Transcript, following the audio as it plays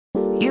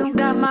You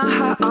got my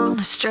heart on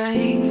a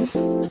string.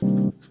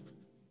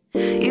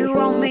 You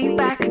want me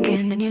back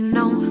again, and you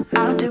know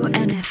I'll do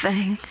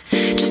anything.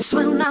 Just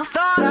when I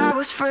thought I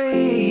was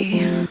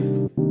free,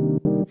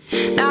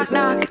 knock,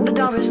 knock, the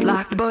door is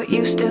locked, but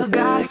you still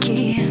got a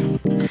key.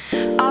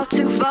 All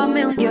too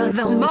familiar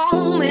the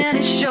moment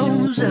it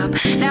shows up.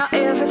 Now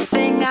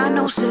everything I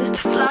know says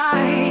to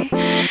fly.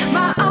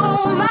 My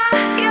oh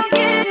my, you're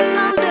getting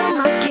under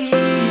my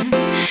skin.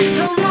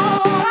 Don't know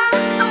why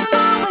I'm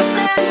always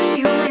letting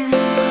you in.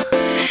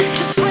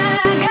 Just when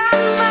I got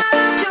my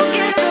life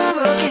together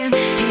again,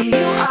 here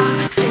you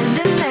are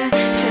standing there.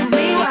 Tell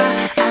me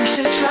why I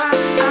should try.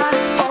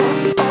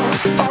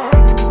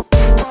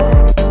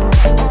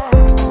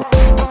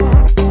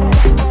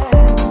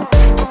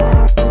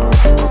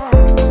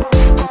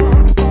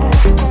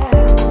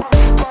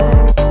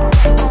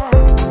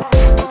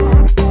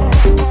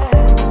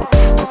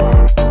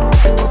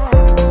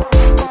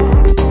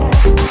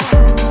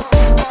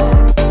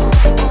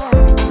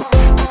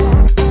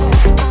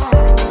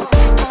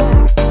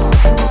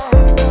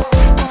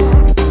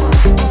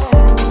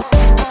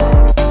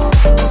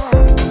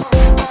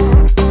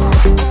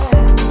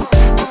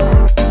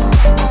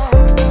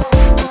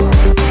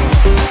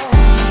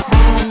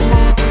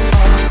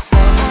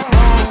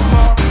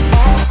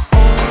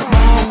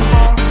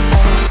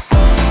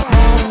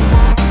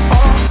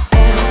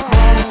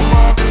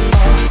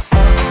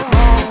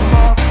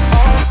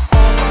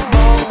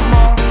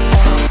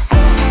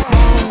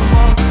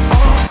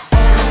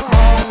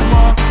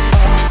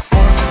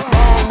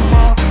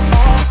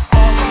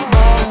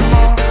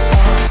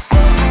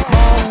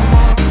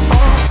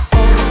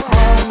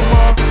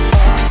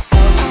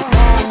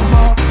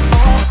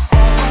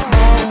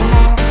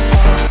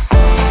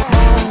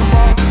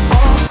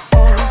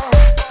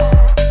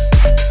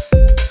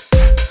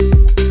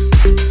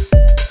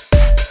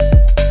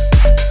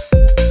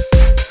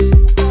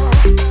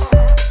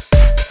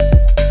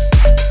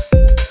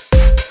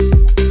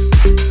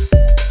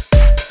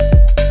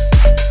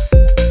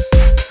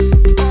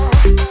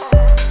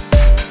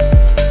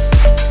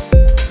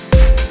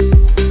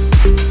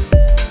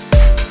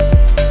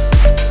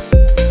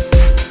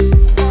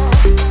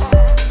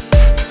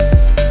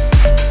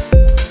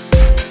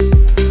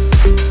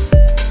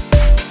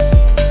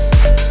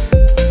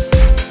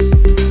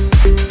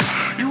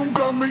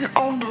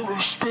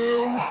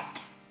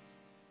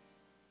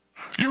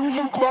 You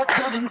look like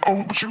heaven,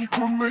 oh, but you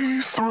put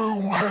me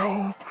through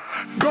hell.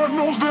 God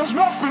knows there's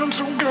nothing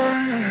to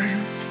gain.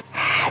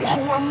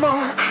 Who am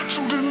I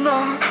to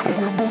deny?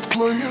 We're both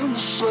playing the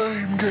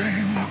same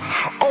game.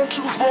 All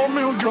too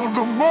familiar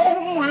the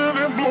moment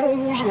it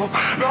blows up.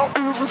 Now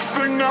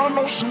everything I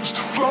know seems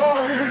to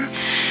fly.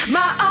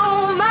 My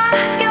oh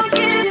my, you're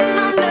getting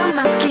under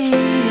my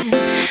skin.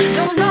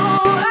 Don't know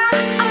why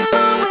I'm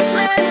always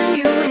letting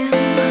you in.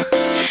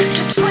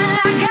 Just when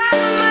I got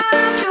my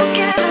life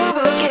together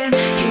again,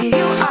 here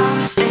you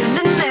are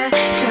standing there.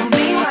 Tell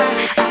me why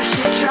I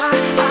should try.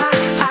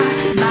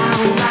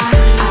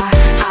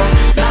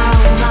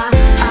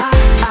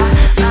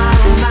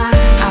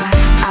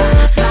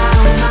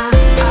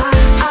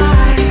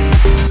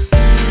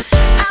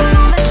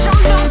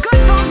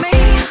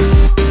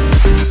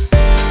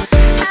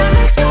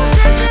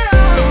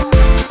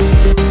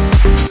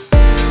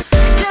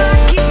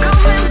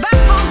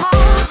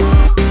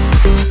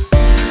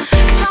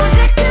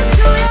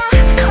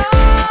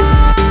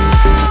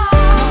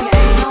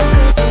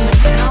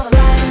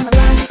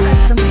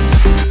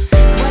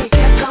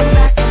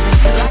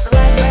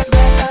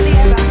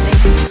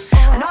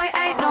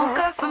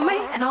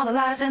 And all the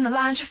lies and the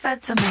lines you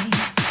fed to me.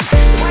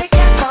 So wake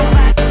up.